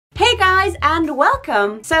Hey guys, and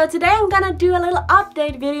welcome! So today I'm gonna do a little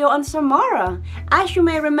update video on Samara. As you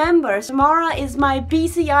may remember, Samara is my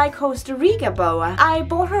BCI Costa Rica boa. I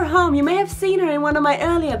bought her home. You may have seen her in one of my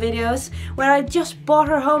earlier videos where I just bought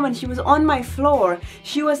her home and she was on my floor.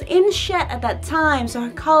 She was in shed at that time, so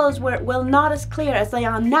her colors were not as clear as they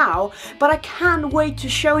are now, but I can't wait to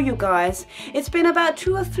show you guys. It's been about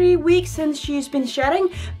 2 or 3 weeks since she's been shedding,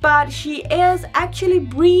 but she is actually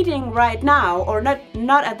breeding right now, or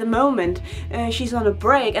not at the moment. She's on a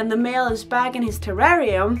break and the male is back in his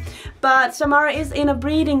terrarium, but Samara is in a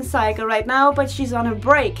breeding cycle right now, but she's on a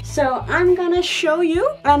break. So I'm gonna show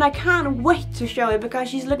you, and I can't wait to show you because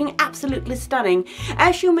she's looking absolutely stunning.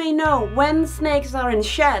 As you may know, when snakes are in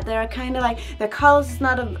shed, they're kind of like, the colors is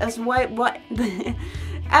not as white.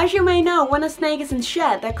 As you may know, when a snake is in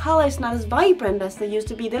shed, their color is not as vibrant as they used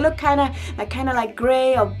to be. They look kind of like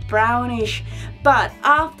gray or brownish. But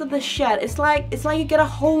after the shed, it's like you get a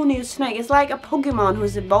whole new snake. It's like a Pokemon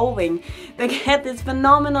who's evolving. They get these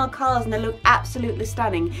phenomenal colors and they look absolutely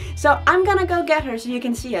stunning. So I'm gonna go get her so you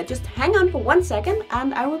can see her. Just hang on for 1 second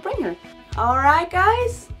and I will bring her. Alright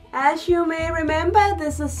guys, as you may remember,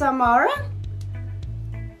 this is Samara.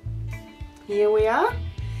 Here we are.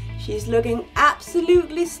 She's looking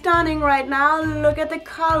absolutely stunning right now. Look at the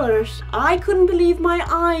colors. I couldn't believe my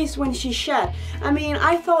eyes when she shed. I mean,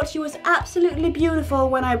 I thought she was absolutely beautiful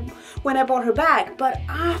when I bought her back, but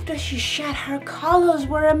after she shed, her colors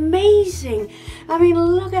were amazing. I mean,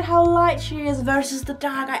 look at how light she is versus the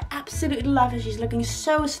dark. I absolutely love her. She's looking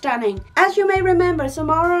so stunning. As you may remember,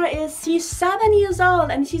 Samara she's 7 years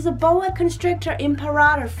old and she's a boa constrictor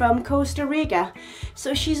imperator from Costa Rica.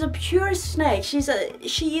 So she's a pure snake. She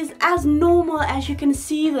is as normal as you can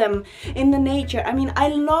see them in the nature. I mean, I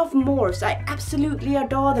love Morse. I absolutely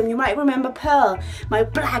adore them. You might remember Pearl, my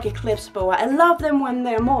black eclipse boa. I love them when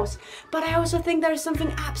they're Morse. But I also think there's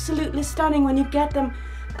something absolutely stunning when you get them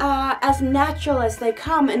as natural as they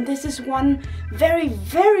come. And this is one very,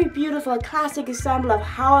 very beautiful classic example of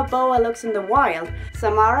how a boa looks in the wild.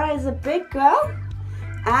 Samara is a big girl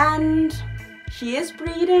and she is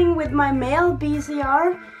breeding with my male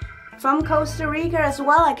BCR from Costa Rica as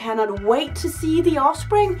well. I cannot wait to see the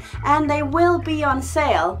offspring, and they will be on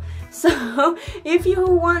sale. So if you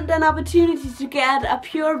want an opportunity to get a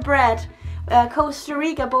purebred Costa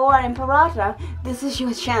Rica boa imperator, this is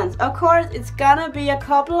your chance. Of course, it's gonna be a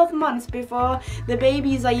couple of months before the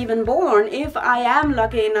babies are even born, if I am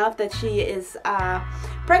lucky enough that she is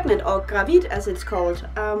pregnant, or gravid as it's called.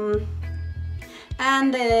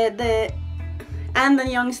 And the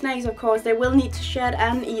young snakes, of course, they will need to shed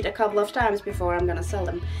and eat a couple of times before I'm gonna sell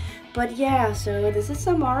them. But yeah, so this is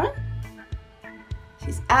Samara.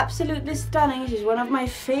 She's absolutely stunning. She's one of my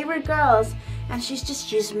favorite girls, and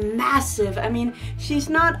she's massive. I mean, she's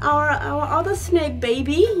not our other snake,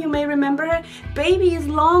 Baby. You may remember her. Baby is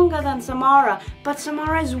longer than Samara, but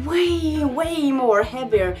Samara is way more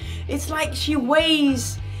heavier. It's like she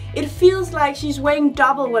weighs, it feels like she's weighing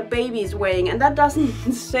double what Baby is weighing, and that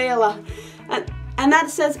doesn't say a lot. And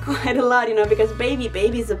that says quite a lot, you know, because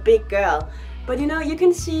Baby's a big girl. But you know, you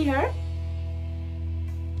can see her.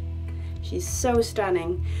 She's so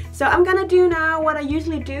stunning. So I'm gonna do now what I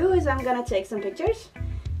usually do, is I'm gonna take some pictures.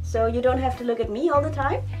 So you don't have to look at me all the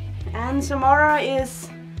time. And Samara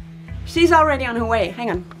she's already on her way.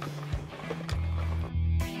 Hang on.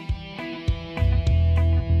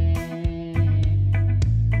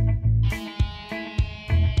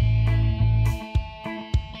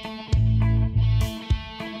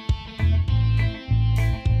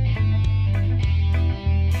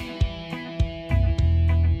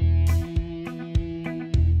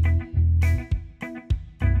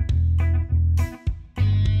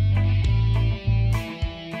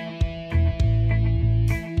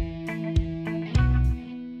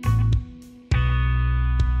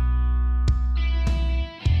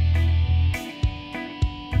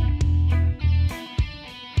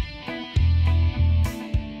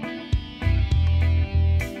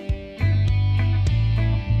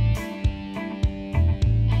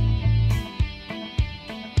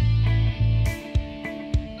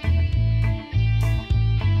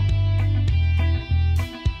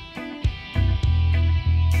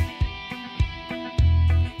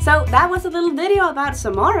 So that was a little video about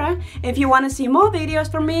Samara. If you want to see more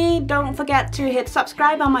videos from me, don't forget to hit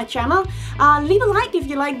subscribe on my channel. Leave a like if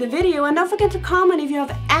you like the video, and don't forget to comment if you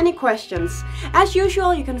have any questions. As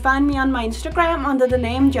usual, you can find me on my Instagram under the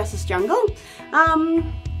name jossersjungle.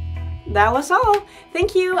 That was all.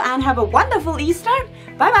 Thank you and have a wonderful Easter.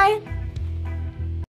 Bye bye.